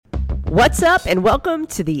What's up, and welcome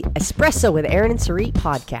to the Espresso with Aaron and Sarit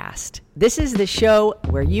podcast. This is the show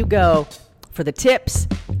where you go for the tips,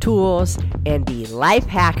 tools, and the life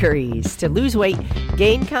hackeries to lose weight,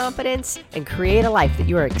 gain confidence, and create a life that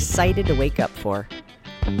you are excited to wake up for.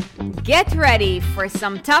 Get ready for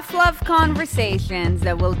some tough love conversations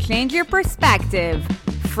that will change your perspective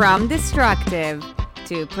from destructive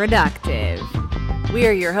to productive. We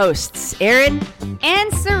are your hosts, Aaron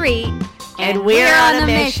and Sarit. And we're on a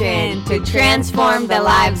mission to transform the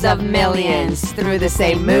lives of millions through the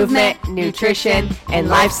same movement, nutrition, and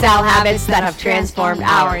lifestyle habits that have transformed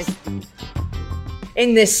ours.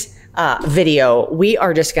 In this video, we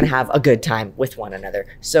are just going to have a good time with one another.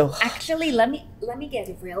 So actually, let me get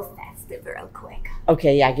it real festive real quick.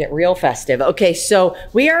 Okay, yeah, get real festive. Okay, so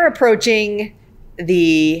we are approaching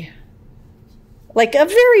a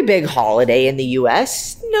very big holiday in the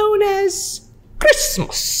U.S. known as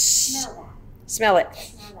Christmas. Smell it.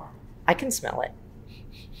 I can smell it.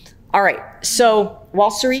 All right. So while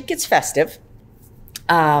Sarit gets festive,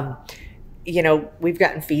 we've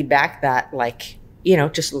gotten feedback that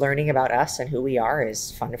just learning about us and who we are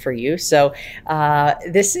is fun for you. So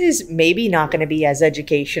this is maybe not going to be as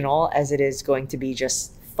educational as it is going to be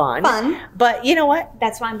just fun. But you know what?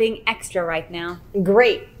 That's why I'm being extra right now.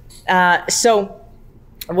 Great. So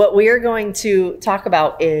what we are going to talk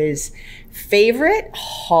about is favorite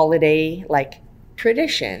holiday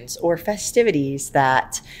traditions or festivities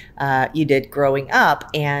that you did growing up.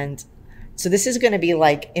 And so this is going to be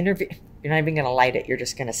interview. You're not even going to light it. You're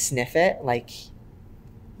just going to sniff it.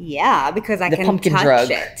 Yeah, because I can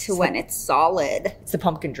touch it when it's solid. It's the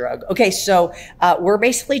pumpkin drug. Okay, so we're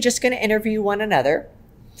basically just going to interview one another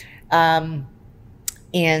and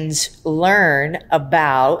learn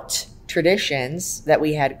about traditions that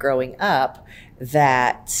we had growing up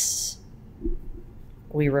that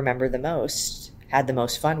we remember the most, had the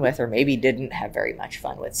most fun with, or maybe didn't have very much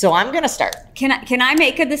fun with. So I'm going to start. Can I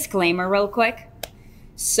make a disclaimer real quick?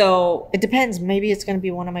 So it depends. Maybe it's going to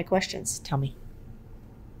be one of my questions. Tell me.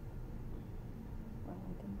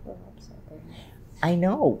 I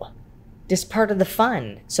know. This part of the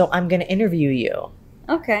fun. So I'm going to interview you.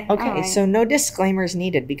 Okay. Right. So no disclaimers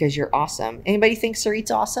needed because you're awesome. Anybody think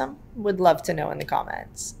Sarit's awesome? Would love to know in the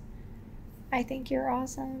comments. I think you're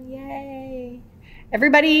awesome. Yay.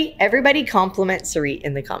 Everybody compliment Sarit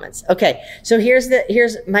in the comments. Okay. So here's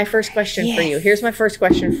my first question for you. Here's my first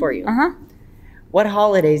question for you. Uh-huh. What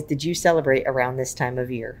holidays did you celebrate around this time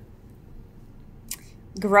of year?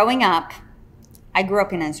 Growing up, I grew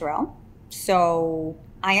up in Israel. So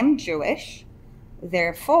I am Jewish.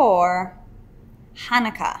 Therefore,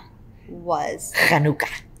 Hanukkah was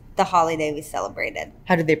the holiday we celebrated.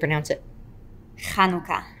 How did they pronounce it?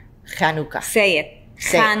 Hanukkah. Say it.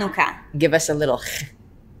 Hanukkah. Give us a little.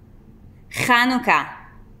 Hanukkah.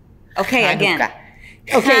 Okay, Hanukkah. Again.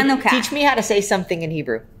 Okay, Hanukkah. Teach me how to say something in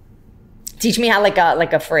Hebrew. Teach me how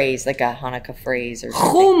a phrase, like a Hanukkah phrase or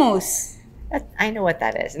something. Hummus. I know what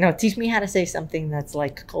that is. No, teach me how to say something that's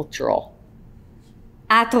cultural.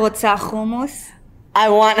 את רוצה חומוס? I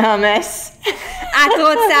want hummus. את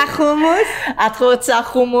רוצה חומוס? את רוצה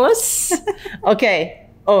חומוס? Okay.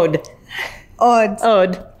 עוד.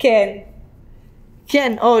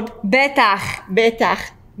 כן, עוד. בטח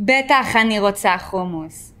אני רוצה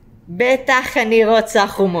חומוס. בטח אני רוצה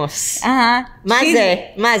חומוס.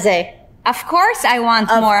 מה זה? Of course I want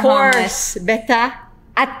more hummus. Of course, בטח.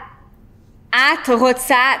 את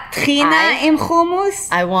רוצה טחינה עם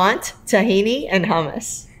חומוס? I want tahini and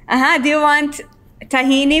hummus. Do you want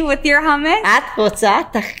tahini with your hummus? את רוצה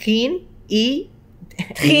טחינה.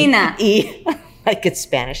 Like it's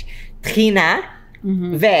Spanish. טחינה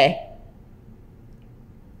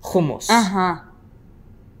וחומוס.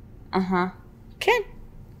 כן,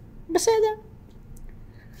 בסדר.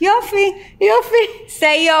 יופי.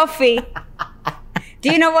 Say יופי. Do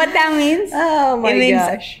you know what that means? Oh my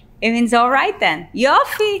gosh. It means all right then.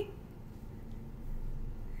 Yoffi.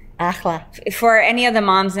 Achla. For any of the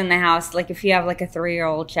moms in the house, if you have a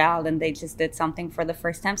 3-year-old child and they just did something for the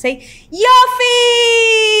first time, say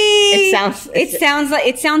Yoffi. It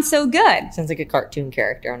sounds so good. Sounds like a cartoon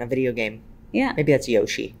character on a video game. Yeah. Maybe that's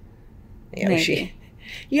Yoshi. Maybe.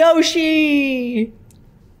 Yoshi.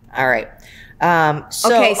 All right.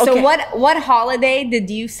 So what holiday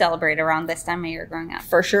did you celebrate around this time of year growing up?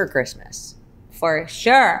 For sure, Christmas. For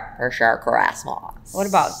sure, Christmas. What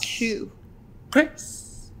about you? Chris.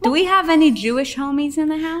 Do we have any Jewish homies in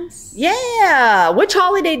the house? Yeah. Which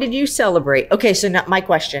holiday did you celebrate? Okay, so now my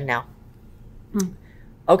question now.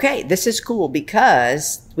 Okay, this is cool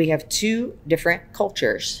because we have 2 different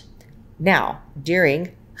cultures. Now,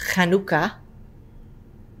 during Hanukkah,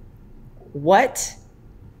 what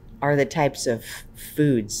are the types of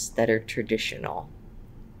foods that are traditional?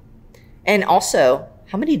 And also,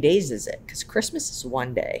 how many days is it? Because Christmas is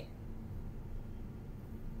one day.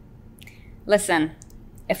 Listen,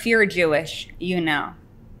 if you're Jewish, you know,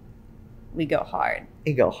 we go hard.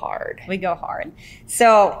 We go hard. We go hard.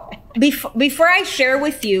 So before I share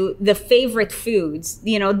with you the favorite foods,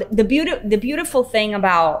 you know, the beautiful thing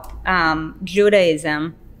about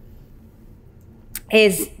Judaism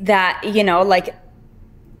is that, you know, like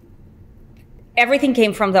everything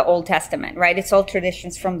came from the Old Testament, right? It's all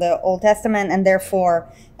traditions from the Old Testament. And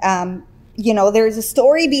therefore, you know, there's a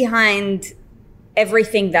story behind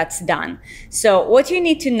everything that's done. So what you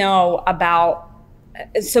need to know about,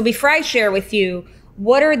 so before I share with you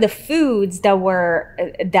what are the foods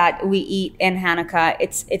that we eat in Hanukkah,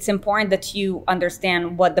 it's important that you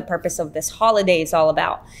understand what the purpose of this holiday is all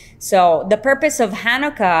about. So the purpose of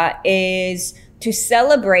Hanukkah is to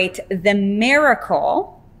celebrate the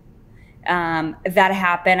miracle that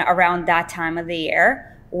happened around that time of the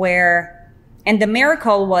year, and the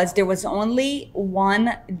miracle was there was only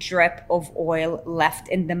one drip of oil left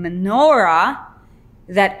in the menorah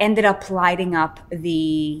that ended up lighting up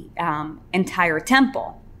the entire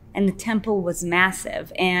temple. And the temple was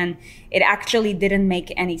massive. And it actually didn't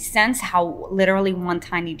make any sense how literally one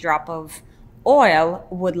tiny drop of oil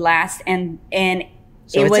would last. And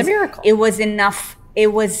so it's a miracle. It was enough.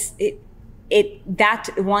 That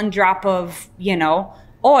one drop of, you know,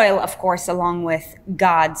 oil, of course, along with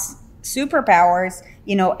God's superpowers,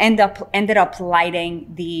 you know, ended up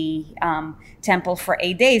lighting the temple for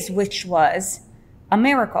 8 days, which was a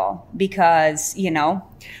miracle because, you know.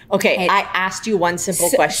 Okay, I asked you one simple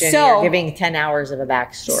question. You're giving 10 hours of a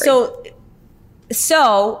backstory.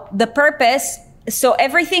 So the purpose, so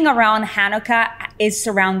everything around Hanukkah is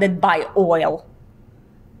surrounded by oil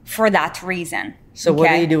for that reason. So what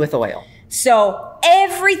do you do with oil? So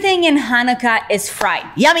everything in Hanukkah is fried.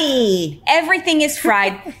 Yummy! Everything is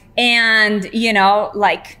fried. And, you know,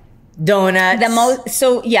 like donuts.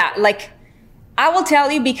 So yeah, like I will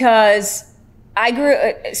tell you because I grew.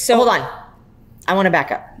 Hold on, I want to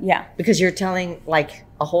back up. Yeah, because you're telling like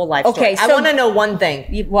a whole life story. Okay, so I want to know one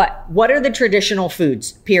thing. What are the traditional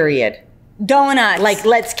foods? Period. Donuts. Like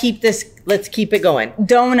let's keep it going.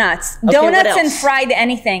 Donuts. Okay, donuts and fried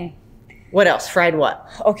anything. What else? Fried what?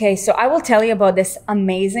 Okay, so I will tell you about this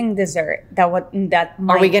amazing dessert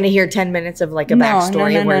Are we going to hear 10 minutes of like a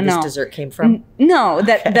backstory of where this dessert came from? No,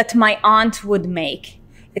 that my aunt would make.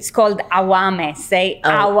 It's called awame. Say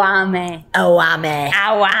awame. Awame.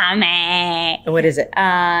 Awame. And what is it?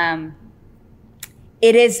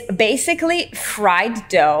 It is basically fried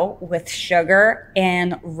dough with sugar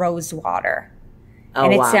and rose water.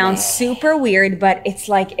 And it sounds super weird, but it's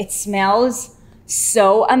like, it smells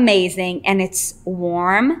so amazing, and it's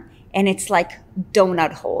warm, and it's like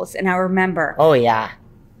donut holes. And I remember. Oh, yeah.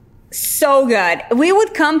 So good. We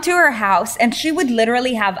would come to her house, and she would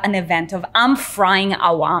literally have an event of, I'm frying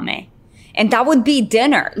awame. And that would be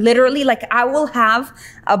dinner. Literally, like I will have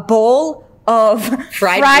a bowl of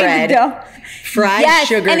fried bread, dough. Fried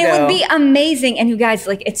sugar and dough. It would be amazing. And you guys,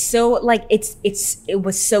 like, it's so, like, it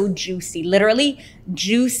was so juicy. Literally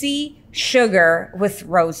juicy sugar with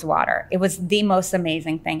rose water. It was the most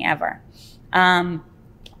amazing thing ever.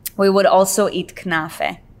 We would also eat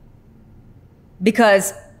knafe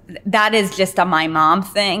because that is just a my mom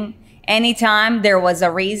thing. Anytime there was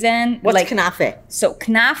a reason. What's like, knafe? So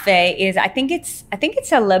knafe is, I think it's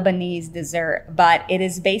a Lebanese dessert, but it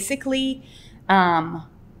is basically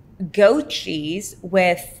goat cheese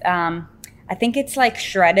with, I think it's like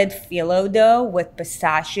shredded phyllo dough with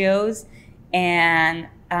pistachios and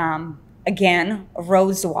again,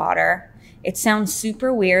 rose water. It sounds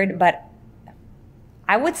super weird, but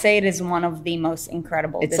I would say it is one of the most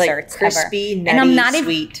incredible desserts ever. It's like crispy, nutty,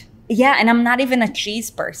 sweet. Yeah, and I'm not even a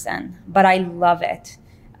cheese person, but I love it.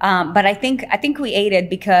 But I think we ate it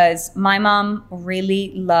because my mom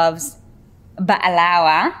really loves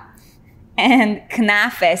ba'alawa and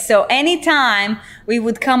knafe. So anytime we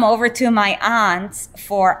would come over to my aunt's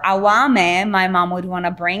for awame, my mom would want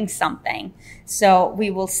to bring something. So we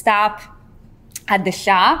will stop at the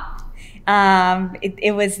shop.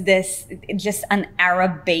 It was just an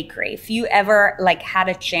Arab bakery. If you ever like had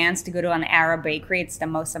a chance to go to an Arab bakery, it's the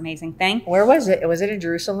most amazing thing. Where was it? Was it in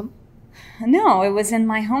Jerusalem? No, it was in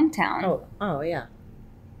my hometown. Oh yeah.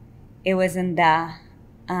 It was in the,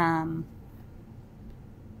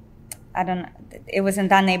 it was in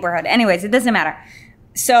that neighborhood. Anyways, it doesn't matter.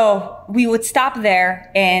 So we would stop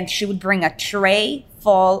there and she would bring a tray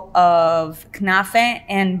full of knafe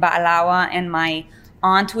and ba'alawa, and my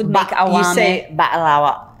aunt would make awame. You say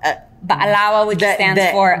ba'alawa. Ba'alawa, which stands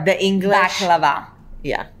for the English baklava.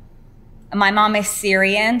 Yeah. my mom is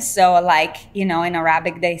Syrian, so like, in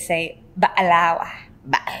Arabic they say ba'alawa.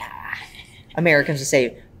 Baklava. Americans would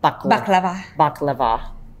say Baklava. Baklava.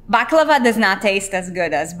 Baklava does not taste as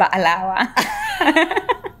good as ba'alawa.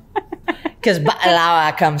 Because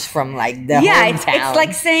baklava comes from like the Yeah, hometown. it's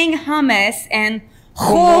like saying hummus and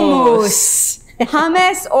hummus.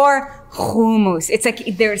 Hummus or hummus. It's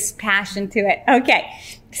like there's passion to it. Okay.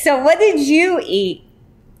 So what did you eat?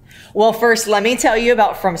 Well, first, let me tell you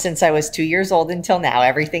about from since I was 2 years old until now,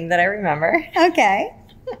 everything that I remember. Okay.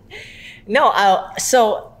 No,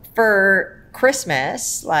 so for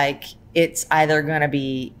Christmas, like it's either going to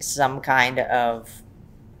be some kind of.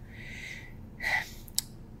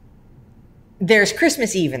 There's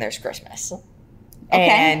Christmas Eve and there's Christmas. Okay.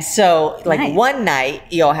 And so, like, Nice. one night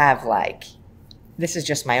you'll have, like, this is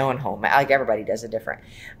just my own home. Like, everybody does it different.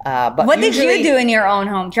 But What did usually- you do in your own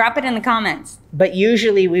home? Drop it in the comments. But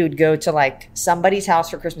usually we would go to, like, somebody's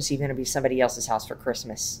house for Christmas Eve and it'd be somebody else's house for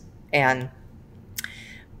Christmas. And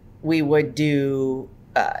we would do,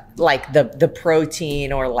 like, the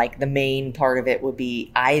protein or, like, the main part of it would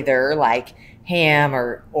be either, like, ham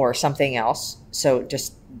or something else. So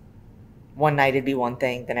just one night it'd be one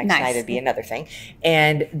thing, the next Nice. night it'd be another thing.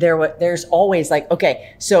 And there's always like,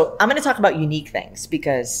 okay, so I'm going to talk about unique things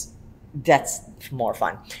because that's more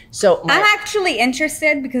fun. So I'm actually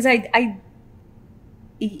interested because I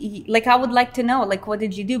would like to know, like, what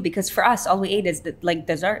did you do? Because for us, all we ate is like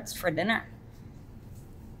desserts for dinner.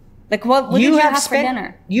 Like, what did you have for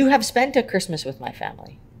dinner? You have spent a Christmas with my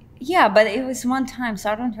family. Yeah, but it was one time,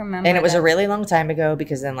 so I don't remember. And it was that. a really long time ago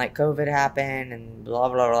because then like COVID happened and blah,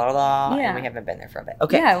 blah, blah, blah. Yeah. And we haven't been there for a bit.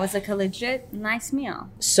 Okay. Yeah, it was like a legit nice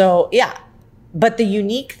meal. So, yeah. But the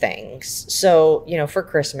unique things. So, for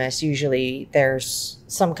Christmas, usually there's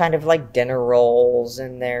some kind of like dinner rolls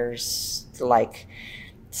and there's like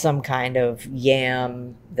some kind of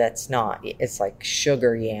yam that's not, it's like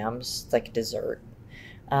sugar yams, it's like dessert.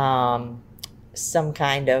 Some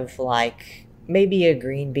kind of like, maybe a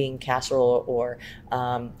green bean casserole or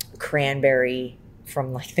cranberry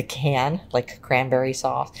from like the can, like cranberry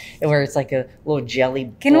sauce, where it's like a little jelly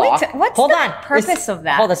block. Can we? What's Hold the on. purpose of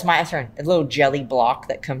that? Hold, it's my turn. A little jelly block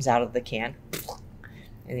that comes out of the can,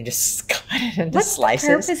 and you just cut it into What's slices.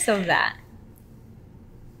 the purpose of that?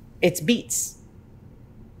 It's beets.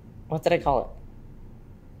 What did I call it?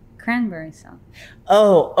 Cranberry sauce.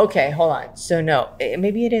 Oh, okay. Hold on. So no,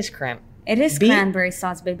 maybe it is It is Beet? cranberry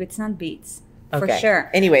sauce, baby. It's not beets. For Okay. sure.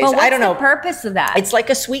 Anyways, but what's I don't know. the purpose of that? It's like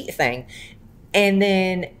a sweet thing. And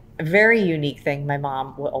then a very unique thing, my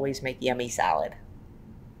mom will always make yummy salad.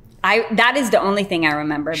 That is the only thing I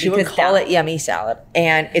remember. She would because call it yummy salad.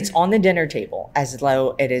 And it's on the dinner table as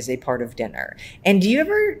though it is a part of dinner. And do you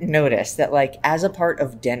ever notice that like as a part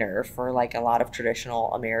of dinner for like a lot of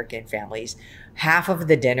traditional American families, half of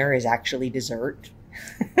the dinner is actually dessert?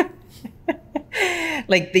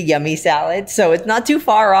 Like the yummy salad. So it's not too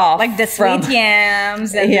far off. like the sweet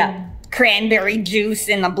yams and Yeah. the cranberry juice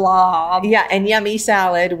in a blob. Yeah, and yummy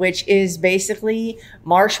salad, which is basically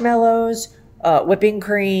marshmallows, whipping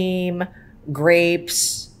cream,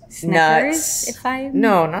 grapes, Snickers, nuts.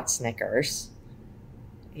 No, not Snickers.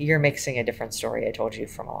 You're mixing a different story I told you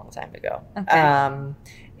from a long time ago. Okay.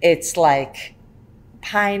 It's like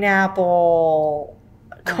pineapple,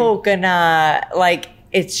 coconut, like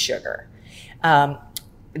it's sugar.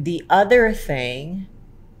 The other thing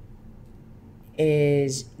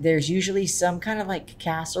is there's usually some kind of like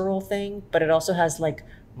casserole thing, but it also has like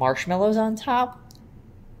marshmallows on top.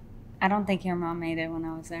 I don't think your mom made it when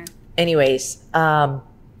I was there. Anyways,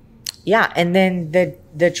 yeah, and then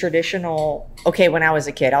the traditional. Okay, when I was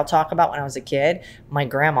a kid, I'll talk about when I was a kid. My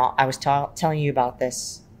grandma, I was telling you about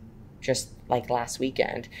this just like last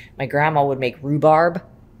weekend. My grandma would make rhubarb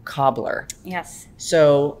cobbler. Yes.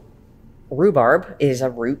 So rhubarb is a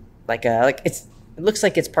root, it looks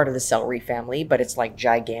like it's part of the celery family, but it's like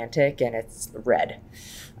gigantic and it's red.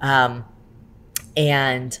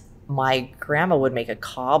 And my grandma would make a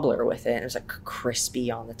cobbler with it. And it was like crispy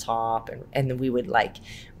on the top. And then we would like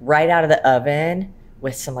right out of the oven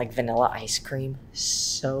with some like vanilla ice cream.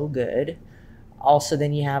 So good. Also,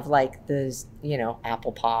 then you have like those,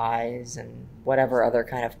 apple pies and whatever other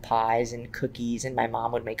kind of pies and cookies. And my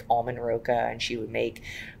mom would make almond roca and she would make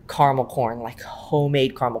caramel corn, like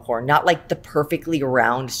homemade caramel corn, not like the perfectly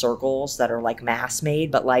round circles that are like mass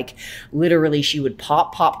made, but like literally she would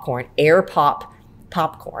pop popcorn, air pop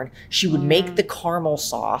popcorn. She would make the caramel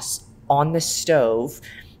sauce on the stove.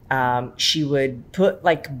 She would put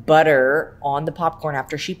like butter on the popcorn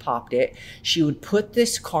after she popped it. She would put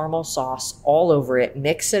this caramel sauce all over it,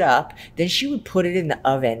 mix it up. Then she would put it in the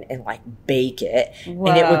oven and like bake it. Whoa.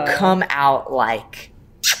 And it would come out like,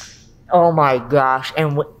 Oh my gosh.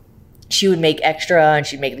 And she would make extra and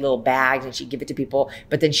she'd make little bags and she'd give it to people.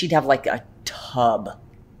 But then she'd have like a tub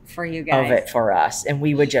for you guys of it for us. And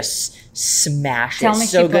we would just smash Tell it. me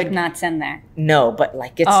So she good. put nuts in there. No, but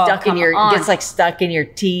like gets stuck in your gets like stuck in your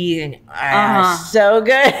teeth and so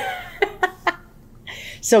good.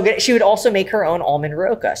 So good. She would also make her own almond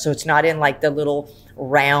roca. So it's not in like the little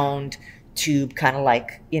round tube kind of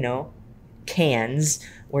like, you know, cans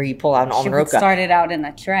where you pull out an almond roca. Started out in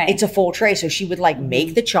a tray. It's a full tray. So she would like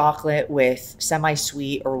make the chocolate with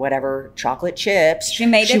semi-sweet or whatever chocolate chips. She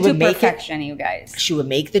made it to perfection, you guys. She would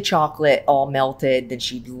make the chocolate all melted. Then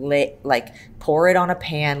she'd pour it on a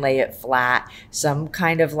pan, lay it flat. Some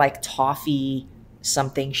kind of like toffee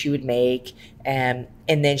something she would make. And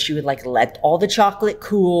then she would like let all the chocolate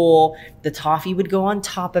cool. The toffee would go on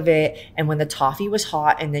top of it. And when the toffee was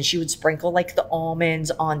hot, and then she would sprinkle like the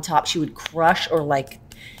almonds on top. She would crush or like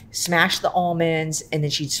smash the almonds, and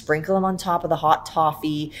then she'd sprinkle them on top of the hot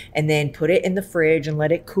toffee and then put it in the fridge and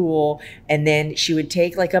let it cool. And then she would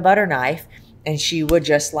take like a butter knife and she would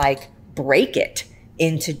just like break it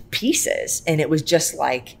into pieces. And it was just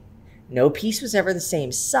like, no piece was ever the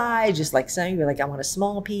same size. Just like some, you're like, I want a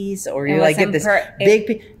small piece, or you like get this big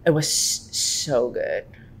piece. It was so good.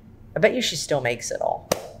 I bet you she still makes it all.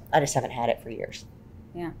 I just haven't had it for years.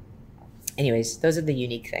 Yeah. Anyways, those are the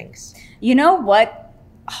unique things. You know what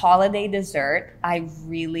holiday dessert I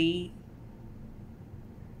really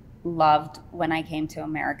loved when I came to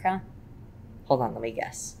America? Hold on, let me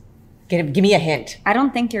guess. Give me a hint. I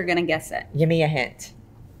don't think you're gonna guess it. Give me a hint.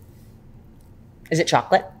 Is it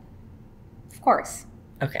chocolate? Of course.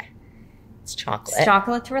 Okay. It's chocolate. It's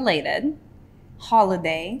chocolate related.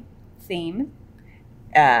 Holiday themed.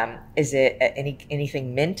 Is it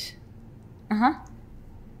anything mint? Uh-huh.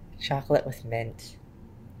 Chocolate with mint.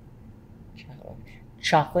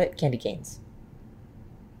 Chocolate candy canes.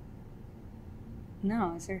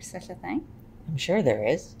 No, is there such a thing? I'm sure there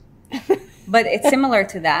is. But it's similar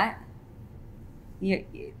to that. You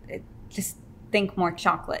just think more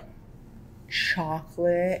chocolate.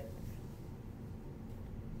 Chocolate.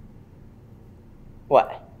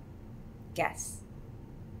 What? Guess.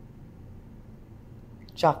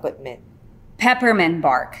 Chocolate mint. Peppermint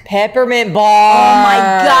bark. Peppermint bark. Oh my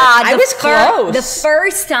God. I was close. The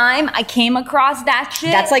first time I came across that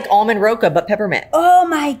shit. That's like almond roca, but peppermint. Oh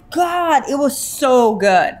my God. It was so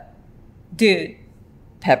good. Dude.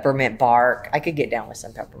 Peppermint bark. I could get down with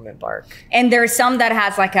some peppermint bark. And there's some that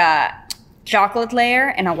has like a chocolate layer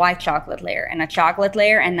and a white chocolate layer and a chocolate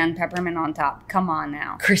layer and then peppermint on top. Come on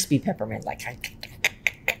now. Crispy peppermint. Like.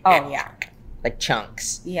 Oh, yeah. Like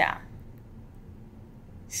chunks. Yeah.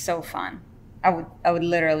 So fun. I would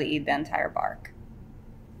literally eat the entire bark.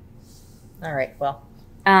 All right. Well.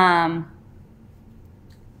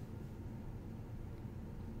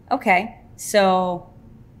 Okay. So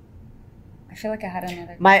I feel like I had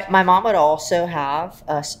another. My mom would also have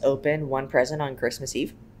us open one present on Christmas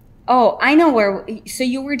Eve. Oh, I know where. So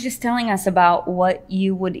you were just telling us about what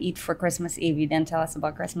you would eat for Christmas Eve. You didn't tell us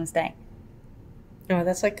about Christmas Day. No,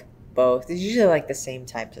 that's like both. It's usually like the same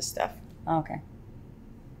types of stuff. Oh, okay.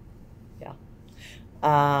 Yeah.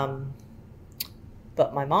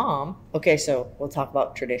 But my mom. Okay, so we'll talk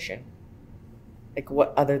about tradition. Like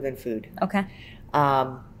what other than food? Okay.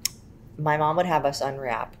 My mom would have us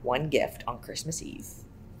unwrap one gift on Christmas Eve,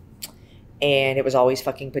 and it was always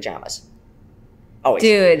fucking pajamas. Always.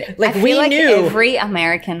 Dude, like I we feel like knew every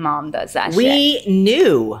American mom does that. We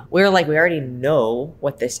knew. We were like, we already know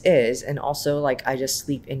what this is, and also like I just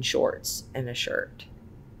sleep in shorts and a shirt.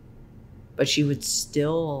 But she would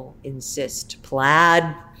still insist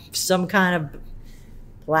plaid, some kind of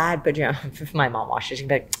plaid pajama. If my mom watched it, she'd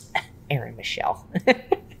be like, Erin Michelle.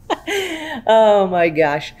 Oh my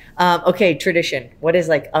gosh. Okay, tradition. What is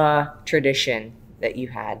like a tradition that you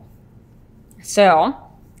had? So,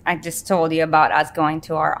 I just told you about us going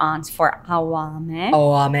to our aunt's for Awame.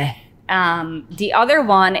 Awame. The other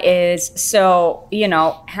one is, so, you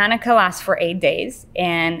know, Hanukkah lasts for 8 days,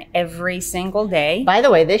 and every single day. By the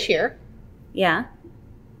way, this year. Yeah.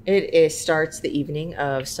 It starts the evening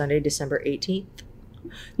of Sunday, December 18th.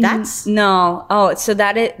 That's no. Oh, so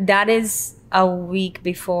that is a week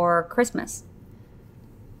before Christmas.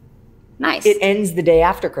 Nice. It ends the day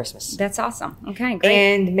after Christmas. That's awesome. Okay, great.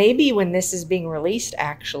 And maybe when this is being released,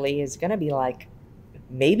 actually, is going to be like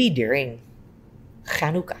maybe during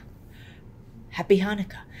Hanukkah. Happy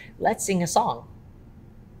Hanukkah. Let's sing a song.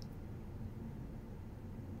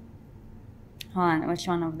 Hold on. Which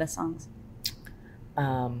one of the songs?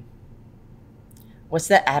 What's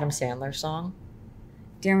that Adam Sandler song?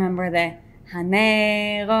 Do you remember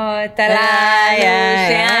הנרות הללו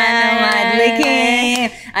שאנו מדליקים,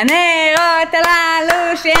 הנרות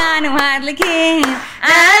הללו שאנו מדליקים,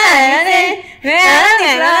 על הנרות ועל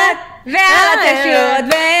הנפלאות ועל התשועות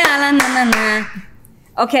ועל הנננה.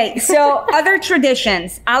 Okay, so other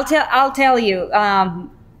traditions. I'll tell you.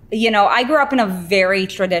 You know, I grew up in a very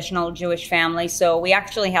traditional Jewish family, so we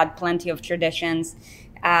actually had plenty of traditions.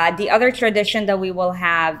 The other tradition that we will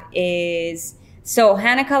have is, so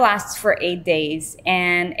Hanukkah lasts for 8 days,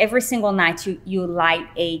 and every single night you light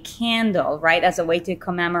a candle, right, as a way to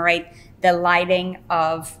commemorate the lighting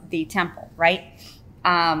of the temple, right?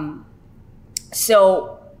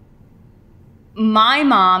 So my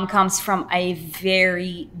mom comes from a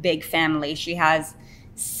very big family. She has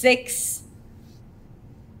 6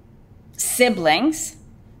 siblings.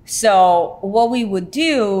 So what we would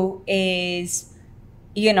do is,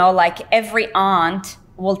 you know, like every aunt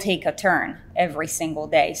will take a turn every single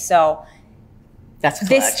day. So that's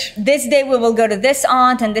clutch. This day we will go to this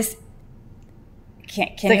aunt, and this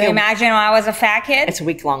can you imagine when I was a fat kid? It's a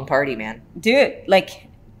week-long party, man. Dude, like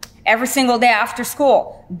every single day after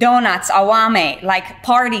school, donuts, awame, like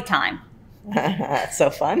party time. That's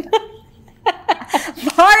so fun.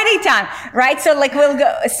 Party time, right? So like we'll go,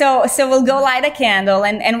 so we'll go light a candle,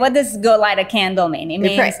 and what does go light a candle mean?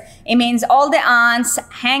 It means all the aunts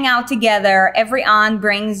hang out together. Every aunt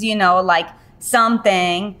brings, you know, like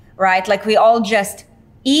something, right? Like we all just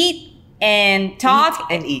eat and talk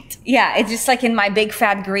and eat. Yeah, it's just like in my big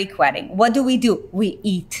fat Greek wedding. What do? We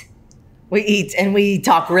eat. We eat and we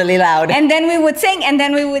talk really loud. And then we would sing, and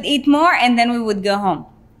then we would eat more, and then we would go home.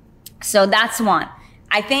 So that's one.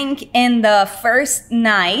 I think in the first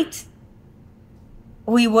night,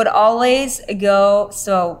 we would always go,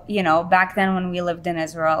 so, you know, back then when we lived in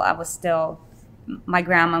Israel, my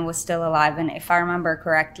grandma was still alive. And if I remember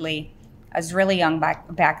correctly, I was really young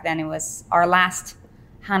back then. It was our last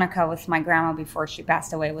Hanukkah with my grandma before she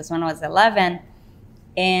passed away was when I was 11.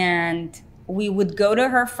 And we would go to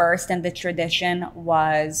her first, and the tradition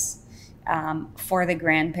was for the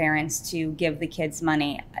grandparents to give the kids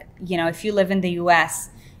money. You know, if you live in the U.S.,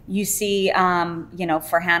 you see, you know,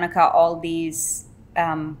 for Hanukkah, all these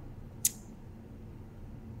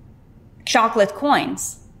chocolate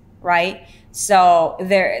coins, right? So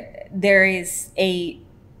there is a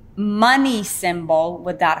money symbol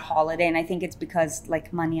with that holiday, and I think it's because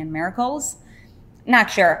like money and miracles.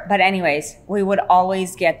 Not sure, but anyways, we would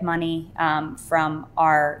always get money from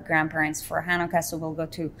our grandparents for Hanukkah. So we'll go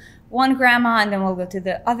to one grandma, and then we'll go to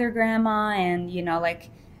the other grandma, and, you know, like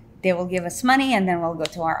they will give us money, and then we'll go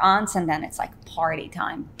to our aunts, and then it's like party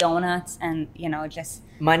time, donuts, and, you know, just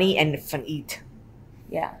money and fun eat.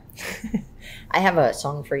 Yeah. I have a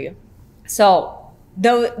song for you. So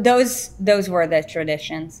those were the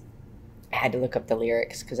traditions. I had to look up the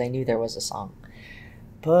lyrics because I knew there was a song.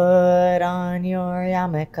 Put on your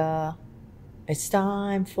yarmulke. It's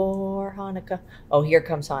time for Hanukkah. Oh, here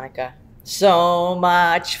comes Hanukkah. So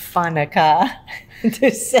much Hanukkah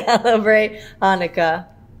to celebrate Hanukkah.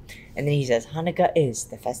 And then he says, Hanukkah is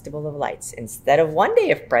the festival of lights. Instead of one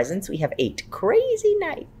day of presents, we have 8 crazy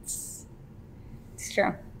nights. It's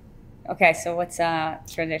true. Okay, so what's a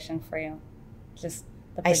tradition for you? Just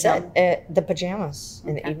the pajamas? I said the pajamas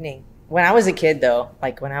in the evening. When I was a kid, though,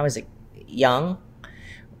 like when I was young,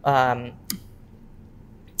 you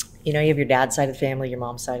know, you have your dad's side of the family, your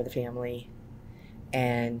mom's side of the family,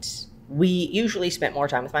 and we usually spent more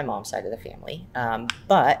time with my mom's side of the family.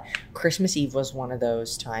 But Christmas Eve was one of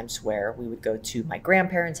those times where we would go to my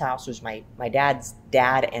grandparents' house, which was my dad's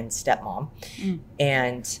dad and stepmom.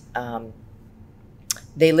 And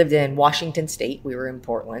they lived in Washington State. We were in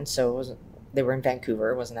Portland, so they were in Vancouver.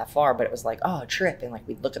 It wasn't that far, but it was like, oh, a trip. And like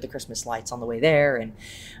we'd look at the Christmas lights on the way there. And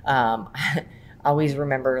I always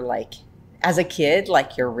remember, like, as a kid,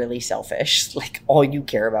 like, you're really selfish. Like, all you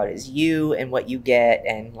care about is you and what you get.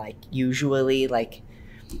 And, like, usually, like,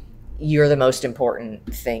 you're the most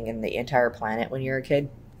important thing in the entire planet when you're a kid.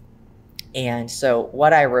 And so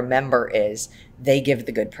what I remember is they give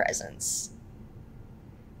the good presents.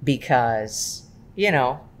 Because, you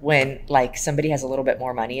know, when, like, somebody has a little bit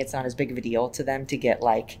more money, it's not as big of a deal to them to get,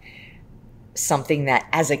 like, something that,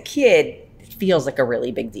 as a kid, feels like a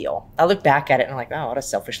really big deal. I look back at it and I'm like, oh, what a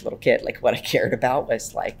selfish little kid. Like, what I cared about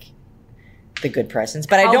was like the good presents.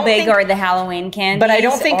 But How big are the Halloween candies? But I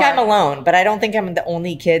don't think I'm alone. But I don't think I'm the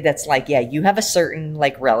only kid that's like, yeah, you have a certain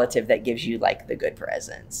like relative that gives you like the good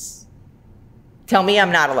presents. Tell me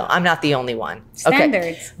I'm not alone. I'm not the only one. Standards.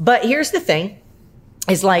 Okay. But here's the thing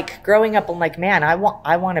is, like, growing up, I'm like, man, I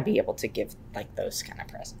want to be able to give like those kind of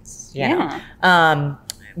presents. You know?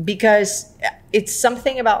 Because it's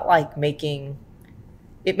something about like making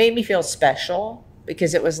it made me feel special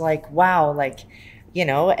because it was like, wow, like, you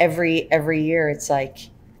know, every year it's like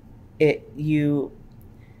it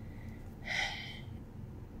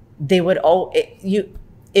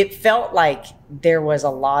felt like there was a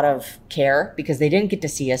lot of care because they didn't get to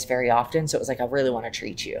see us very often. So it was like, I really want to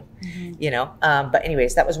treat you, you know? But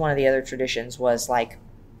anyways, that was one of the other traditions, was like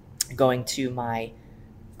going to my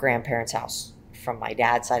grandparents' house from my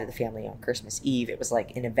dad's side of the family on Christmas Eve. It was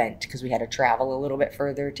like an event because we had to travel a little bit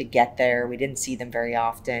further to get there. We didn't see them very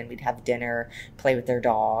often. We'd have dinner, play with their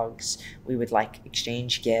dogs. We would like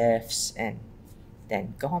exchange gifts and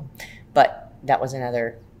then go home. But that was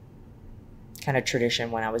another kind of tradition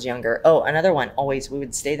when I was younger. Oh, another one, always we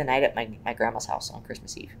would stay the night at my grandma's house on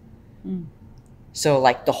Christmas Eve. So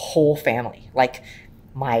like the whole family, like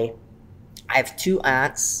I have 2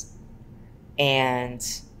 aunts, and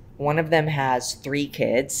one of them has 3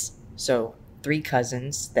 kids, so 3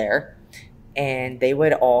 cousins there, and they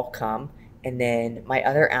would all come, and then my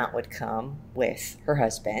other aunt would come with her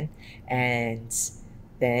husband, and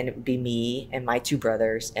then it would be me and my 2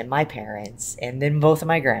 brothers and my parents and then both of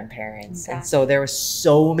my grandparents. Okay. And so there was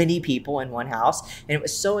so many people in one house, and it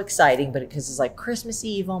was so exciting, but because it's like Christmas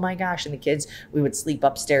Eve, oh my gosh. And the kids, we would sleep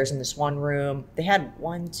upstairs in this one room. They had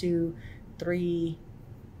 1, 2, 3,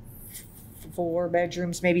 4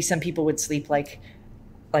 bedrooms. Maybe some people would sleep like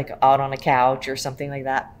out on a couch or something like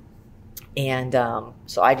that. And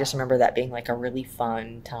so I just remember that being like a really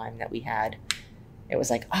fun time that we had. It was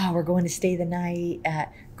like, oh, we're going to stay the night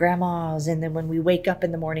at grandma's, and then when we wake up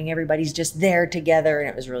in the morning, everybody's just there together, and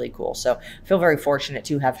it was really cool. So I feel very fortunate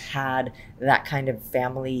to have had that kind of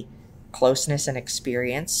family closeness and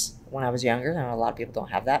experience when I was younger. I know a lot of people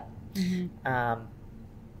don't have that. And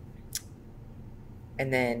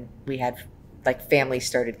then we had, like, families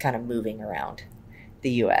started kind of moving around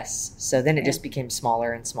the U.S. So then it just became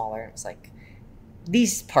smaller and smaller. It was like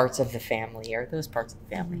these parts of the family or those parts of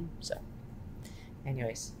the family. So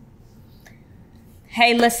anyways.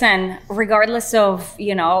 Hey, listen, regardless of,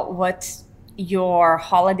 you know, what your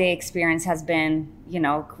holiday experience has been, you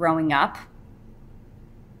know, growing up,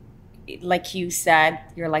 like you said,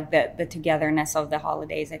 you're like the togetherness of the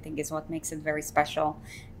holidays, I think, is what makes it very special.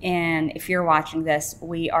 And if you're watching this,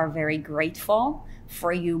 we are very grateful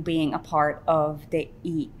for you being a part of the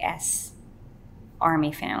ES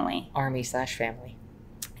Army family. Army/family.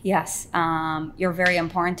 Yes. You're very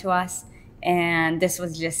important to us. And this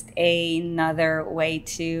was just another way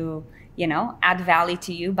to, you know, add value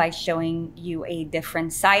to you by showing you a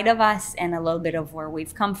different side of us and a little bit of where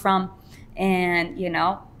we've come from. And, you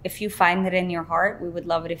know, if you find it in your heart, we would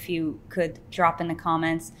love it if you could drop in the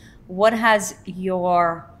comments. What has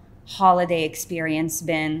your holiday experience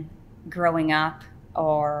been growing up,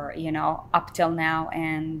 or, you know, up till now?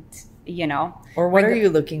 And, you know, or what are you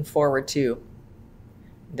looking forward to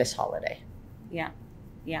this holiday? Yeah.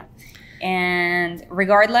 And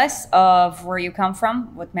regardless of where you come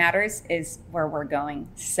from, what matters is where we're going.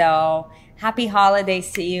 So happy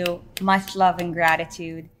holidays to you. Much love and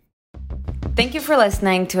gratitude. Thank you for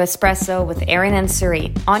listening to Espresso with Erin and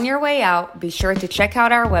Sarit. On your way out, be sure to check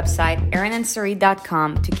out our website,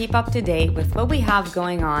 erinandsarit.com, to keep up to date with what we have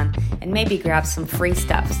going on and maybe grab some free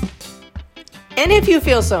stuffs. And if you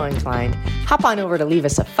feel so inclined, hop on over to leave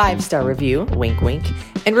us a 5-star review, wink, wink.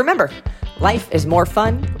 And remember, life is more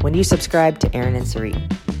fun when you subscribe to Erin and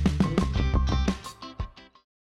Sarit.